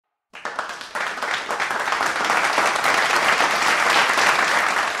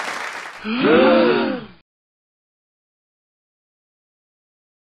Okay,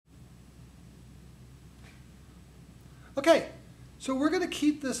 so we're going to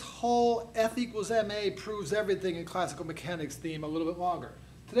keep this whole F equals ma proves everything in classical mechanics theme a little bit longer.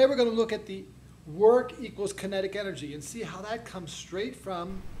 Today we're going to look at the work equals kinetic energy and see how that comes straight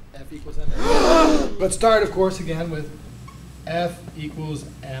from F equals ma. Let's start, of course, again with F equals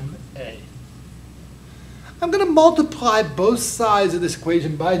ma. I'm going to multiply both sides of this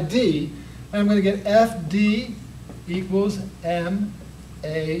equation by d, and I'm going to get FD equals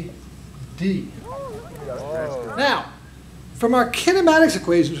MAD. Now, from our kinematics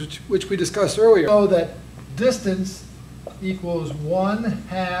equations, which we discussed earlier, we know that distance equals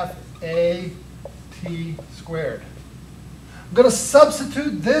 1/2 AT squared. I'm going to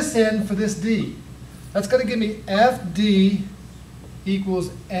substitute this in for this d. That's going to give me FD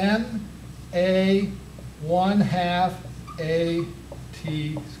equals MA 1/2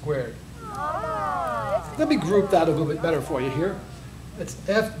 AT squared. Let me group that a little bit better for you here. It's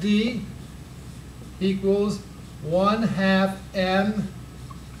FD equals 1/2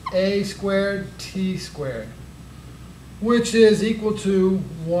 MA squared T squared, which is equal to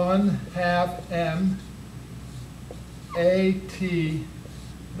 1/2 M AT,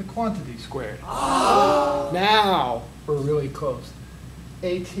 the quantity squared. Now we're really close.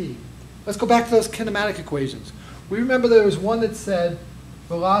 AT. Let's go back to those kinematic equations. We remember there was one that said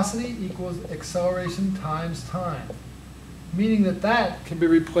velocity equals acceleration times time, meaning that that can be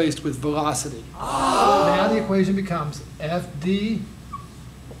replaced with velocity. Now the equation becomes FD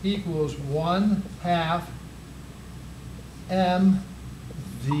equals 1/2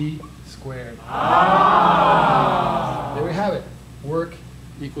 mv squared. There we have it. Work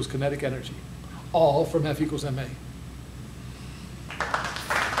equals kinetic energy. All from F equals ma.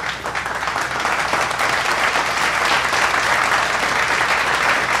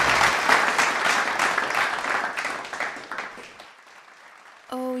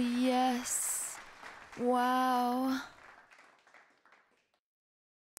 Oh yes. Wow.